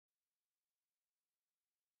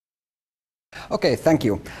Okay, thank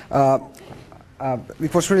you.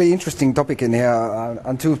 It was really interesting topic in here,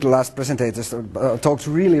 and two of the last presenters talked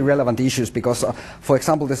really relevant issues because, for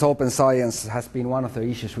example, this open science has been one of the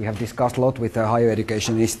issues we have discussed a lot with the higher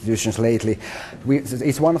education institutions lately.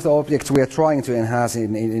 It's one of the objects we are trying to enhance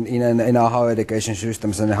in our higher education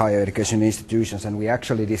systems and higher education institutions, and we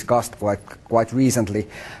actually discussed quite recently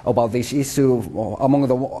about this issue among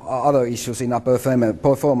the other issues in our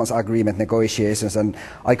performance agreement negotiations, and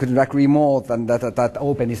I couldn't agree more than that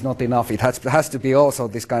open is not enough. It has to be also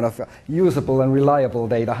this kind of usable and reliable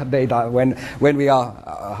data when we are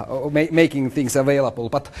making things available.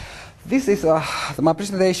 But this is my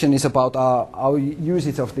presentation is about our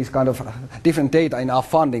usage of this kind of different data in our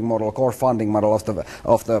funding model, core funding model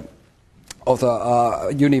of the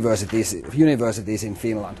universities in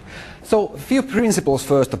Finland. So a few principles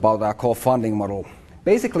first about our core funding model.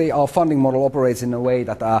 Basically, our funding model operates in a way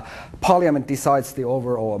that Parliament decides the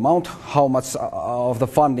overall amount, how much of the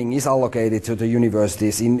funding is allocated to the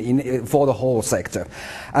universities for the whole sector.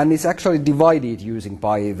 And it's actually divided using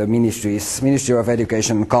by the Ministry of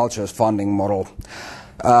Education and Culture's funding model.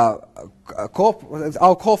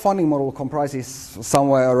 Our core funding model comprises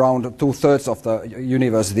somewhere around 2/3 of the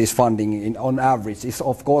university's funding on average. It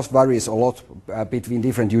of course varies a lot between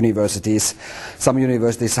different universities. Some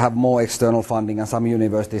universities have more external funding and some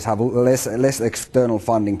universities have less external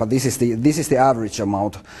funding, but this is the average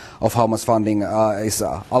amount of how much funding is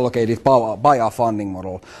allocated by our funding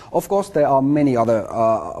model. Of course there are many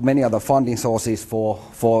other funding sources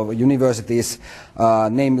for universities,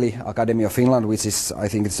 namely Academy of Finland, which is, I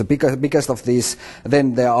think, it's the biggest of these.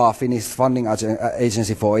 Then there are Finnish Funding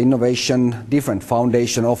Agency for Innovation, different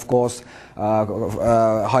foundation, of course.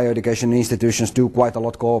 Higher education institutions do quite a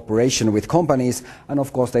lot cooperation with companies, and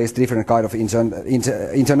of course there is different kind of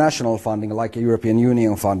international funding, like European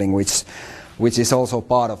Union funding, which is also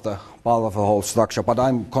part of the whole structure. But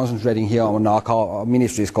I'm concentrating here on our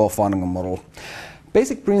ministry's core funding model.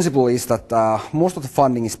 Basic principle is that most of the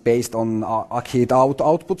funding is based on achieved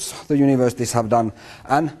outputs the universities have done,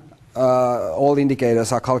 and all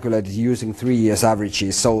indicators are calculated using 3 years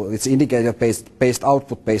averages. So it's indicator-based,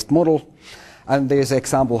 output-based model, and there's an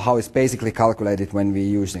example how it's basically calculated when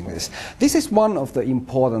we're using this. This is one of the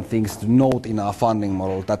important things to note in our funding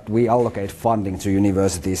model, that we allocate funding to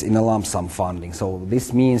universities in a lump sum funding. So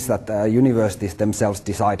this means that universities themselves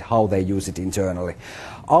decide how they use it internally.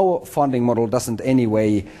 Our funding model doesn't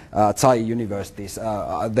anyway tie universities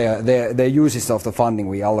their uses of the funding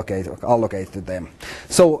we allocate to them.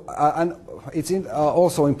 So and it's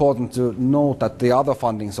also important to note that the other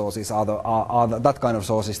funding sources are that kind of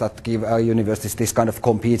sources that give universities this kind of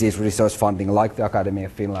competed research funding, like the Academy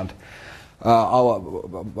of Finland.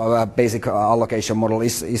 Our basic allocation model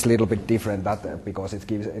is a little bit different because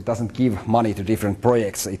it doesn't give money to different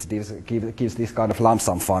projects. It gives this kind of lump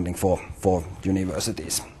sum funding for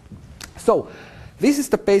universities. So this is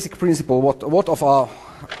the basic principle what of our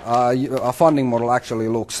funding model actually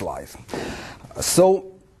looks like. So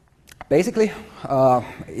basically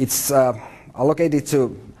it's allocated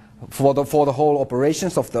for the whole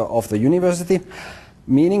operations of the university,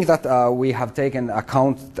 meaning that we have taken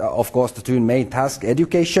account, of course, the two main tasks,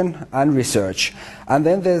 education and research. And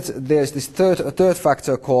then there's this third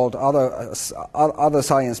factor called other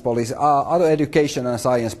science policy, other education and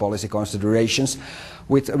science policy considerations,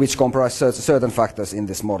 which comprise certain factors in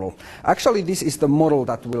this model. Actually, this is the model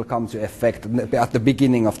that will come to effect at the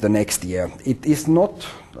beginning of the next year. It is not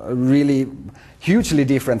really hugely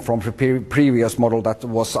different from the previous model that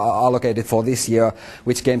was allocated for this year,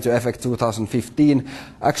 which came to effect 2015.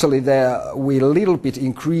 Actually, there we a little bit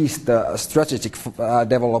increased the strategic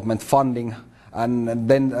development funding, and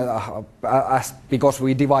then because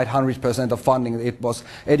we divide 100% of funding, it was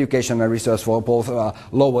education and research for both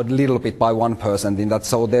lowered a little bit by 1% in that.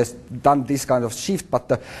 So there's done this kind of shift, but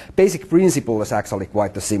the basic principle is actually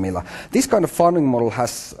quite similar. This kind of funding model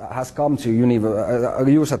has come to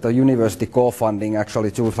use at the university core funding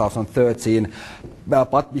actually 2013.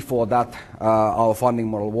 But before that, our funding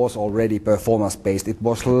model was already performance-based. It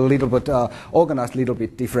was a little bit organized a little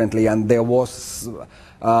bit differently, and there was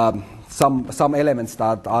some elements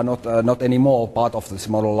that are not anymore part of this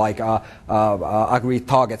model, like agreed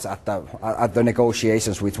targets at the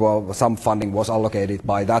negotiations, which were some funding was allocated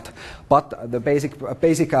by that. But the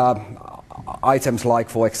basic items, like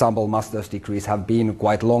for example master's degrees, have been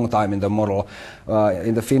quite long time in the model.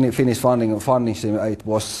 In the Finnish funding it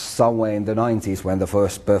was somewhere in the 90s when the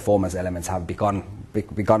first performance elements have become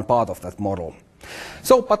part of that model.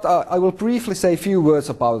 So, but I will briefly say a few words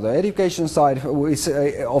about the education side, which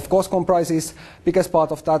of course comprises, biggest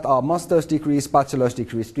part of that are master's degrees, bachelor's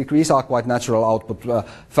degrees. Degrees are quite natural output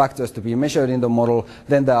factors to be measured in the model.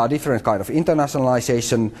 Then there are different kind of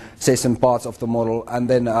internationalization parts of the model, and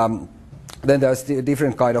then there's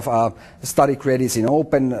different kind of study credits in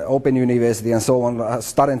open university and so on,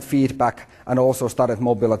 student feedback, and also student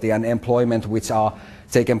mobility and employment, which are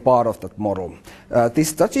taken part of that model. This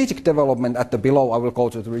strategic development at the below, I will go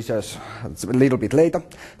to the research a little bit later.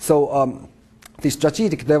 So the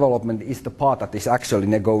strategic development is the part that is actually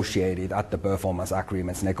negotiated at the performance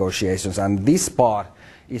agreements negotiations, and this part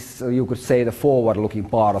is, you could say, the forward-looking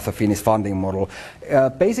part of the Finnish funding model.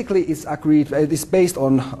 Basically, it's agreed. It is based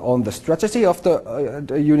on the strategy of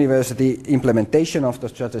the university, implementation of the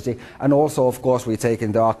strategy, and also, of course, we take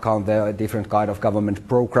into account the different kind of government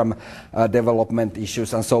program development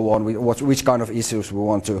issues and so on. Which kind of issues we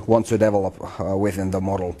want to develop within the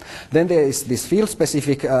model. Then there is this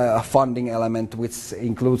field-specific funding element, which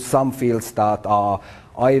includes some fields that are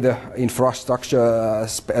either infrastructure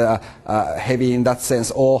heavy in that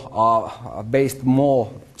sense, or are based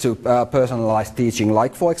more to personalized teaching,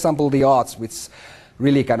 like for example the arts, which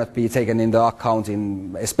really cannot be taken into account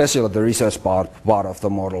in especially the research part of the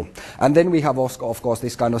model. And then we have of course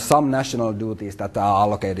this kind of some national duties that are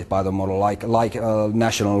allocated by the model, like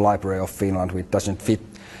National Library of Finland, which doesn't fit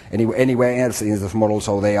anywhere else in this model,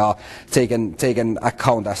 so they are taken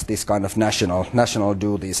account as this kind of national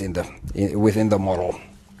duties within the model.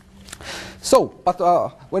 So, but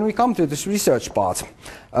when we come to this research part,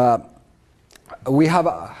 we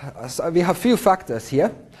have few factors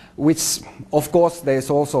here, which of course there is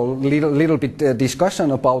also little bit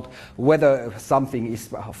discussion about whether something is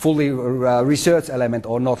fully research element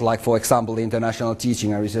or not. Like for example, the international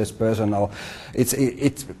teaching and research personnel,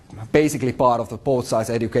 it's basically part of the both sides,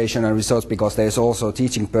 education and research, because there is also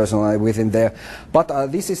teaching personnel within there.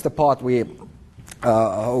 But this is the part which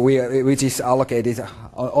is allocated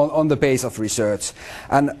on the base of research,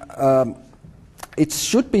 and it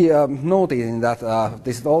should be noted that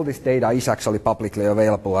all this data is actually publicly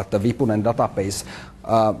available at the Vipunen database,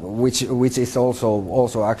 which is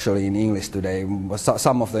also actually in English today.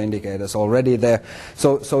 Some of the indicators already there,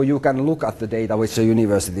 so you can look at the data which the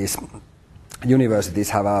universities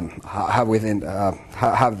have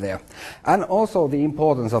there, and also the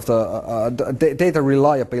importance of the data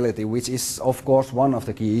reliability, which is of course one of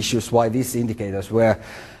the key issues why these indicators were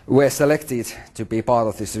selected to be part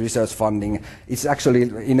of this research funding. It's actually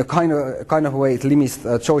in a kind of way it limits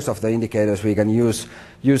the choice of the indicators we can use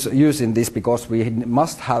in this, because we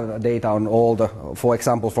must have data on all the, for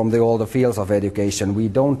example, from all the fields of education. We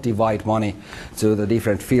don't divide money to the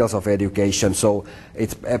different fields of education, so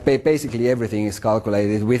it's basically everything is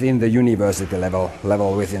calculated within the university level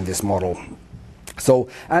within this model. So,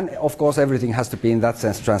 and of course everything has to be in that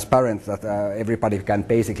sense transparent, that everybody can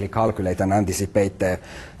basically calculate and anticipate their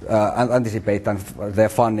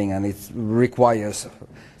funding, and it requires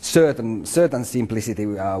certain simplicity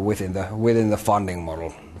within the funding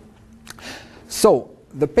model. So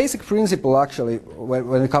the basic principle actually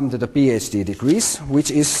when it comes to the PhD degrees,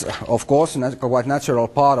 which is of course quite natural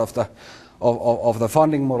part of the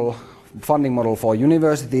funding model for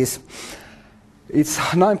universities. It's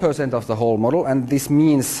 9% of the whole model, and this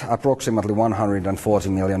means approximately 140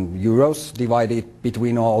 million euros divided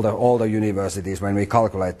between all the universities when we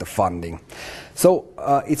calculate the funding. So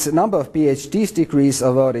it's a number of PhD degrees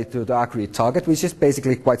awarded to the agreed target, which is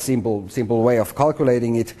basically quite simple way of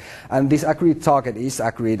calculating it. And this agreed target is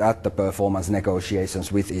agreed at the performance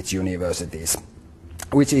negotiations with each universities,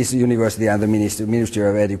 which is university and the Ministry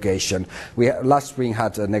of Education. We last spring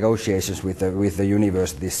had negotiations with the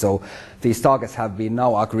universities, so these targets have been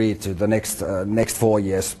now agreed to the next 4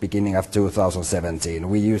 years, beginning of 2017.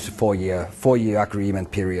 We use four-year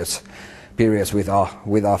agreement periods with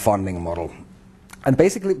our funding model. And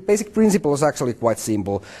basic principle is actually quite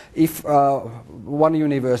simple. If one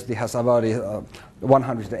university has awarded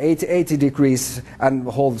 180 degrees and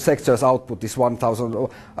the whole sector's output is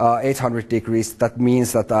 1,800 degrees, that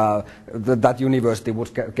means that that university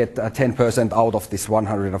would get 10% out of this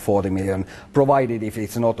 140 million, provided if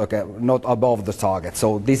it's not above the target.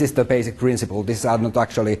 So this is the basic principle. These are not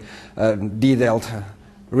actually detailed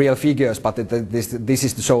real figures, but this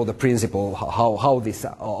is to show the principle how this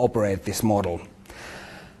operates, this model.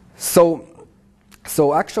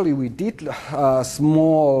 So actually we did a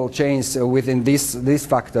small change within this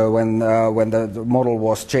factor when the model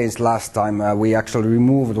was changed last time. We actually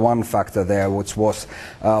removed one factor there, which was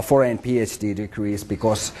foreign PhD degrees,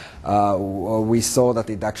 because we saw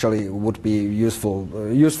that it actually would be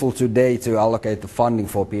useful today to allocate the funding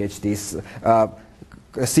for PhDs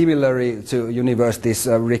similarly to universities,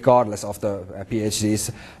 regardless of the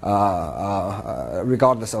PhDs,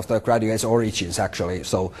 regardless of the graduates' origins, actually.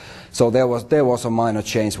 So there was a minor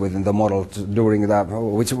change within the model during that,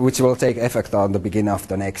 which will take effect on the beginning of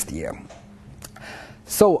the next year.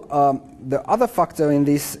 So the other factor in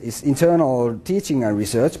this is internal teaching and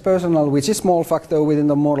research personnel, which is a small factor within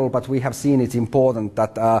the model, but we have seen it important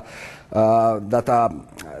that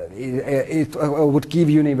it would give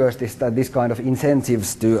universities this kind of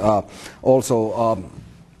incentives to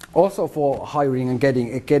also for hiring and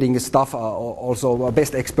getting staff, also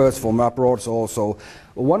best experts from abroad. Also,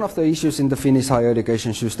 one of the issues in the Finnish higher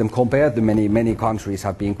education system, compared to many countries,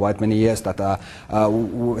 have been quite many years that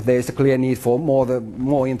there is a clear need for more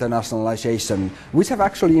internationalization, which have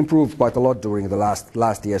actually improved quite a lot during the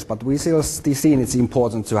last years. But we still see it's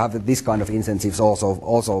important to have this kind of incentives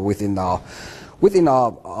also within our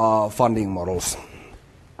funding models.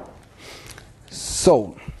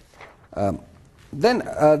 So. Then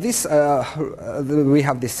we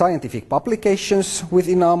have the scientific publications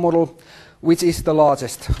within our model, which is the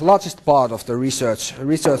largest part of the research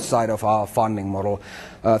side of our funding model.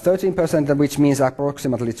 13%, which means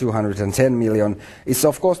approximately 210 million, is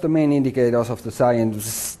of course the main indicators of the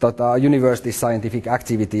science that are university scientific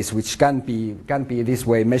activities, which can be this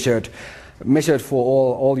way measured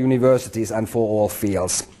for all universities and for all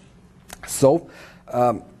fields. So.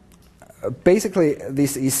 Basically,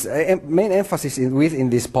 this is main emphasis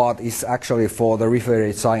within this part is actually for the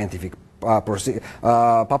referred scientific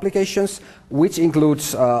publications, which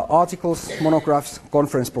includes articles, monographs,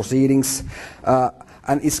 conference proceedings,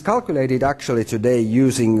 and is calculated actually today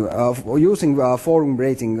using forum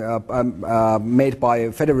rating made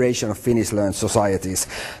by Federation of Finnish Learned Societies.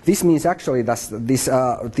 This means actually that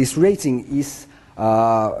this rating is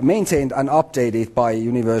maintained and updated by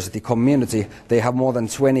university community. They have more than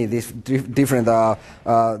 20 different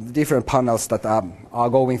panels that are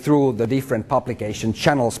going through the different publication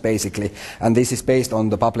channels, basically, and this is based on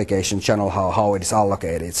the publication channel how it is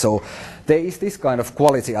allocated. So there is this kind of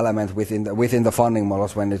quality element within the funding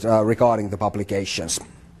models when it's regarding the publications.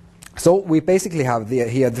 So we basically have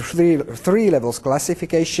here the three levels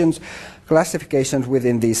classifications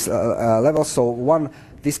within these levels. So one,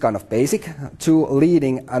 this kind of basic, 2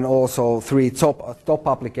 leading, and also 3 top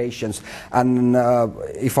applications. And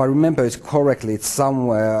if I remember it correctly, it's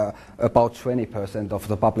somewhere about 20% of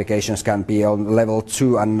the publications can be on level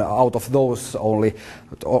 2, and out of those only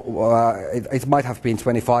it might have been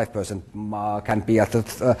 25% can be at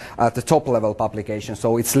the top level publication.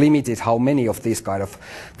 So it's limited how many of these kind of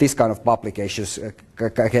publications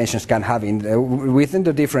can have within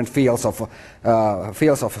the different fields of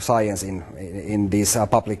science in these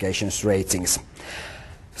publications ratings.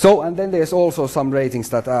 So, and then there's also some ratings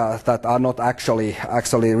that are not actually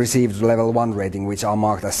received level 1 rating, which are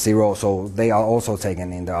marked as 0, so they are also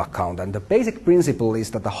taken into account. And the basic principle is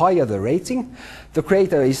that the higher the rating, the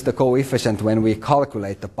greater is the coefficient when we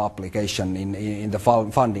calculate the publication in the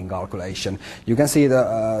funding calculation. You can see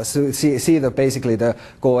basically the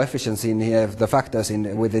coefficients in here, the factors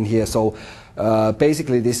within here. So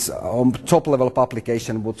basically this top level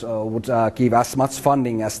publication would give as much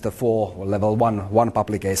funding as the 4 level 1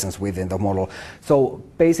 publications within the model. So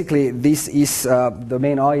basically this is the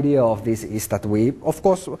main idea of this is that we of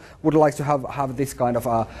course would like to have this kind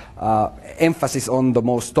of emphasis on the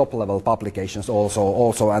most top level publications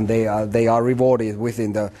also, and they are rewarded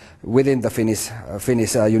within the Finnish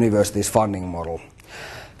universities funding model.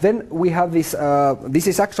 Then we have this, this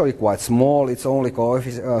is actually quite small, its only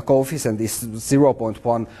coefficient is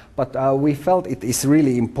 0.1, but we felt it is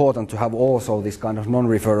really important to have also this kind of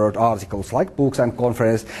non-referred articles like books and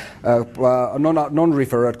conference,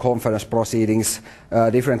 non-referred conference proceedings,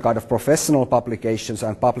 different kind of professional publications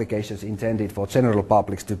and publications intended for general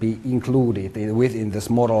publics to be included within this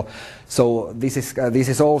model. So this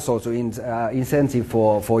is also to incentive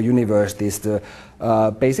for universities to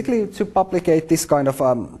basically to publicate this kind of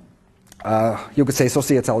you could say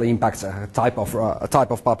societal impact type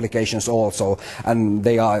of publications also, and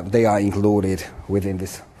they are included within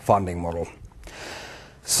this funding model.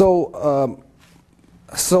 So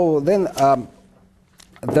then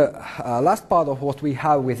the last part of what we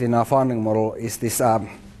have within our funding model is this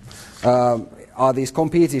are these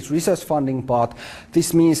competed research funding part.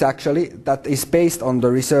 This means actually that is based on the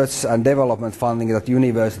research and development funding that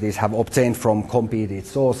universities have obtained from competed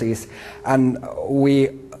sources, and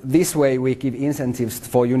this way we give incentives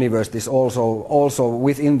for universities also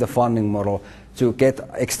within the funding model to get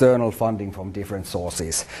external funding from different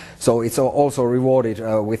sources. So it's also rewarded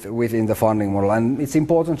within the funding model. And it's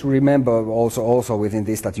important to remember also within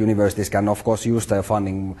this that universities can of course use their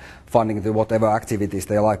funding to whatever activities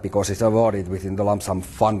they like, because it's awarded within the lump sum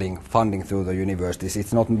funding through the universities.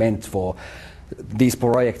 It's not meant for these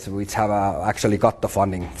projects which have actually got the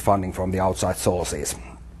funding from the outside sources.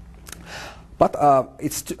 But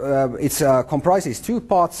it comprises two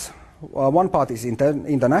parts. One part is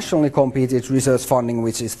internationally competed research funding,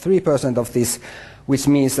 which is 3% of this, which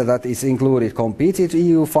means that it's included competed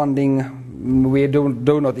EU funding. We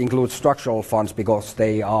do not include structural funds because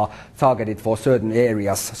they are targeted for certain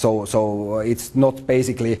areas, so it's not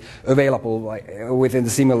basically available within the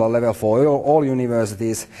similar level for all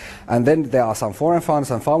universities. And then there are some foreign funds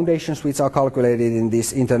and foundations which are calculated in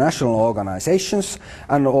these international organizations,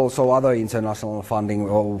 and also other international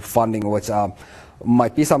funding which are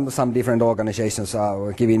might be some different organizations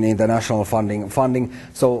giving international funding.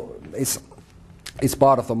 So it's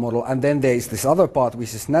part of the model. And then there is this other part,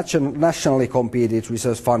 which is nationally competed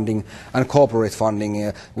research funding and corporate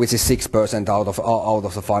funding, which is 6% out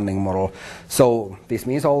of the funding model. So this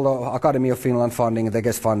means all the Academy of Finland funding, the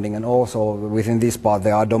guest funding, and also within this part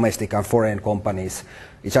there are domestic and foreign companies.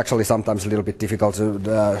 It's actually sometimes a little bit difficult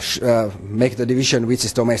to make the division which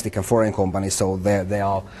is domestic and foreign companies. So they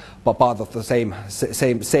are part of the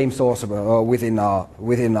same source within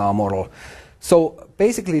our model. So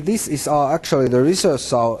basically, this is actually the research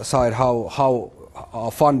side, how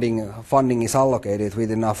our funding is allocated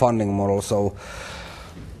within our funding model. So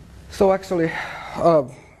actually,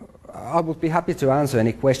 I would be happy to answer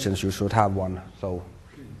any questions you should have one. So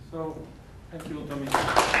thank you, Tomi.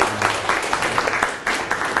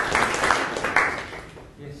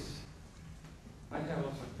 Yes, I have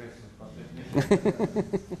lots of questions, but let me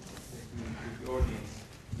the audience,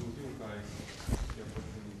 you guys, the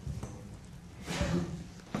opportunity.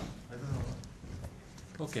 I don't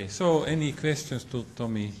know. Okay, so any questions to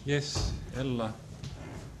Tomi? Yes, Ella.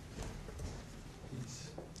 Please.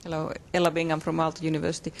 Hello, Ella Bingham from Aalto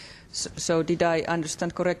University. So did I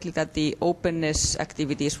understand correctly that the openness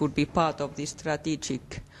activities would be part of the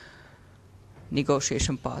strategic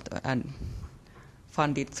negotiation part and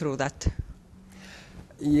funded through that?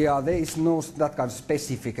 Yeah, there is no that kind of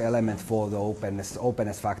specific element for the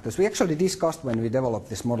openness factors. We actually discussed when we developed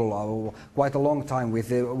this model quite a long time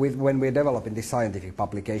when we're developing the scientific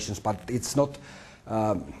publications, but it's not.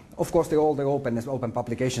 Of course, all the open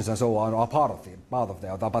publications and so on are part of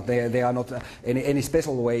that, but they are not any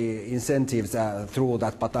special way incentives through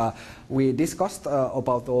that. But we discussed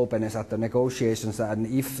about the openness at the negotiations, and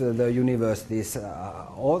if the universities,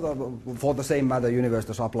 for the same matter,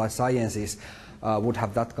 Universities of Applied Sciences, would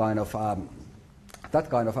have that kind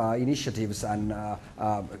of initiatives and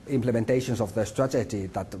implementations of the strategy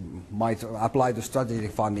that might apply to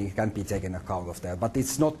strategic funding can be taken account of there. But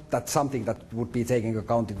it's not that something that would be taken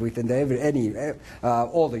account within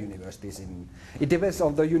all the universities. It depends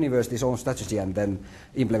on the university's own strategy and then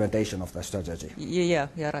implementation of the strategy. Yeah,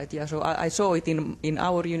 right. Yeah. So I saw it in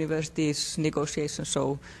our university's negotiations.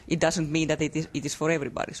 So it doesn't mean that it is for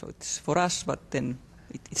everybody. So it's for us, but then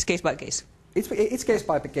it's case by case. It's case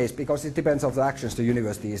by case because it depends on the actions the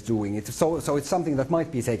university is doing. So it's something that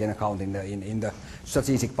might be taken account in the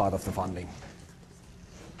strategic part of the funding.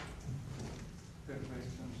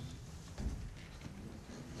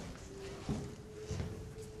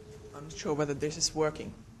 I'm not sure whether this is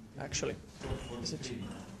working, actually. Is it?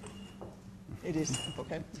 It is,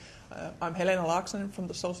 okay. I'm Helena Laaksonen from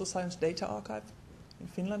the Social Science Data Archive in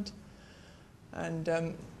Finland. And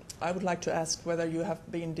I would like to ask whether you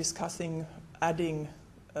have been discussing adding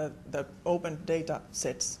the open data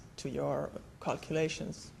sets to your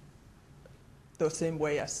calculations the same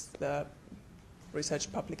way as the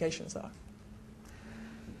research publications are.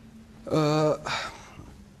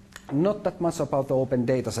 Not that much about the open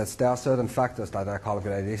data sets. There are certain factors that are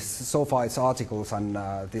calculated. So far it's articles and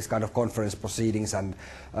this kind of conference proceedings and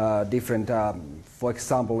different, for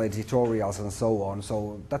example, editorials and so on.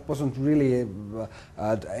 So that wasn't really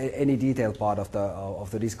any detailed part of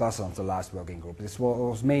the discussion of the last working group. This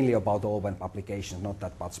was mainly about the open publications, not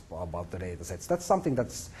that much about the data sets. That's something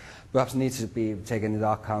that's perhaps needs to be taken into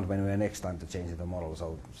account when we're next time to change the model.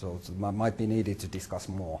 So it might be needed to discuss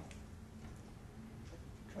more.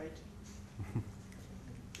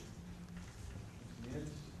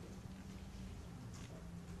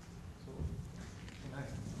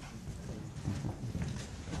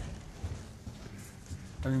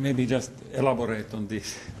 I mean, maybe just elaborate on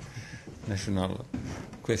these national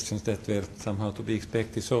questions that were somehow to be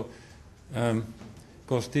expected. So,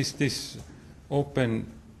 because this open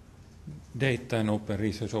data and open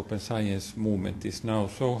research, open science movement is now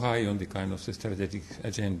so high on the kind of the strategic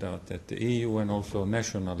agenda that the EU and also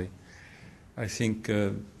nationally, I think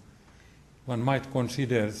one might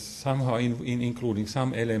consider somehow in including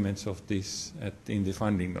some elements of this in the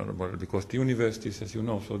funding model, because the universities, as you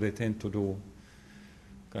know, so they tend to do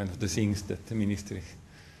kind of the things that the ministry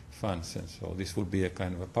funds, and so this would be a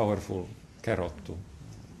kind of a powerful carrot to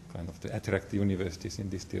kind of to attract the universities in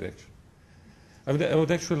this direction. I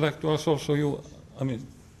would actually like to ask also you, I mean,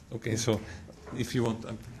 okay, so if you want...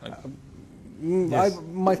 Yes. I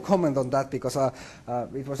might comment on that because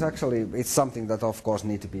it was actually, it's something that of course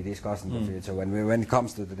need to be discussed in the future when it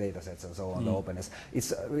comes to the data sets and so on, the openness.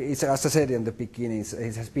 It's as I said in the beginning,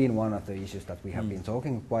 it has been one of the issues that we have been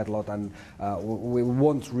talking quite a lot, and we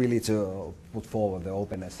want really to put forward the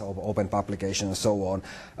openness of open publication and so on.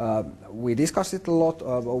 We discussed it a lot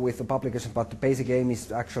with the publication, but the basic aim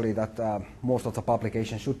is actually that most of the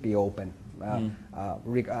publication should be open.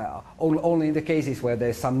 Only in the cases where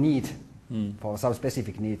there's some need for some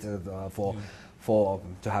specific need to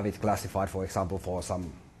have it classified, for example, for some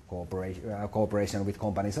cooperation with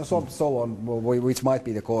companies and so on, which might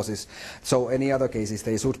be the causes. So any other cases,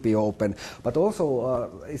 they should be open. But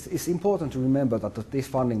also, it's important to remember that this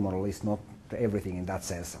funding model is not everything in that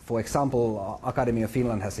sense. For example, Academy of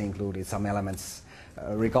Finland has included some elements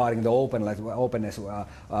regarding the openness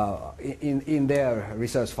in their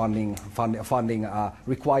research funding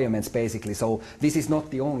requirements, basically. So this is not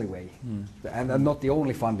the only way, and not the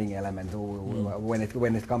only funding element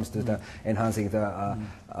when it comes to the enhancing the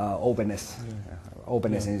openness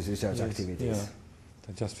in research activities. Yeah.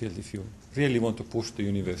 I just feel if you really want to push the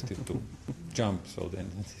university to jump, so then.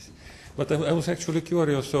 But I was actually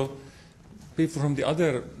curious. So people from the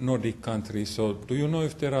other Nordic countries. So do you know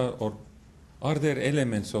if there are there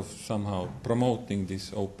elements of somehow promoting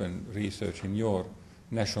this open research in your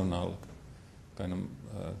national kind of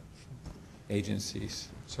agencies?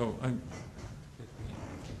 So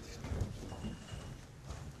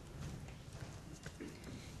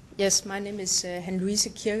Yes, my name is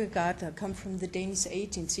Henriette Kierkegaard. I come from the Danish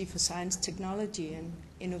Agency for Science, Technology and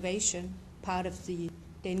Innovation, part of the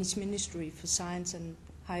Danish Ministry for Science and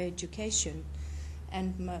Higher Education.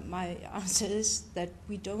 And my answer is that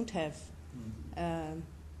we don't have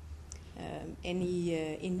any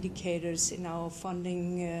indicators in our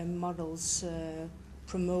funding models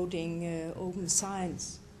promoting open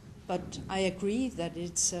science. But I agree that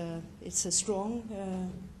it's a strong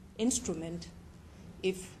instrument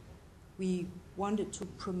if we wanted to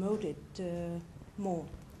promote it more.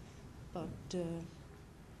 But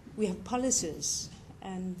we have policies,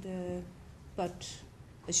 and but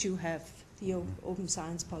as you have the open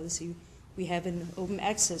science policy, we have an open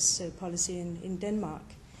access policy in Denmark,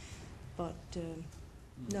 but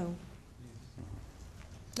no,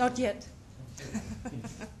 not yet.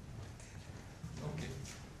 Okay.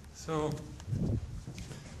 So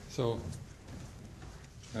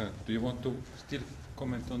do you want to still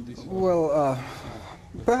comment on this? Well,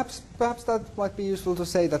 perhaps that might be useful to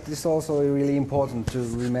say that it's also really important to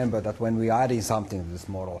remember that when we are adding something to this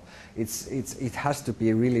model, it has to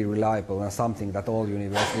be really reliable and something that all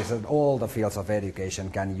universities and all the fields of education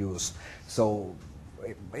can use. So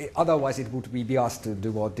otherwise it would be just to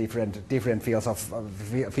do different fields of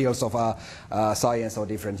science or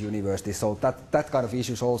different universities. So that kind of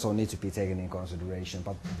issues also need to be taken in consideration.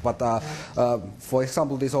 But for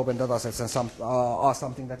example, these open data sets and are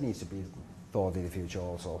something that needs to be thought in the future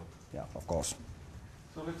also. Yeah, of course.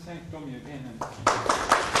 So let's thank Tomi again.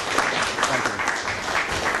 Thank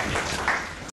you.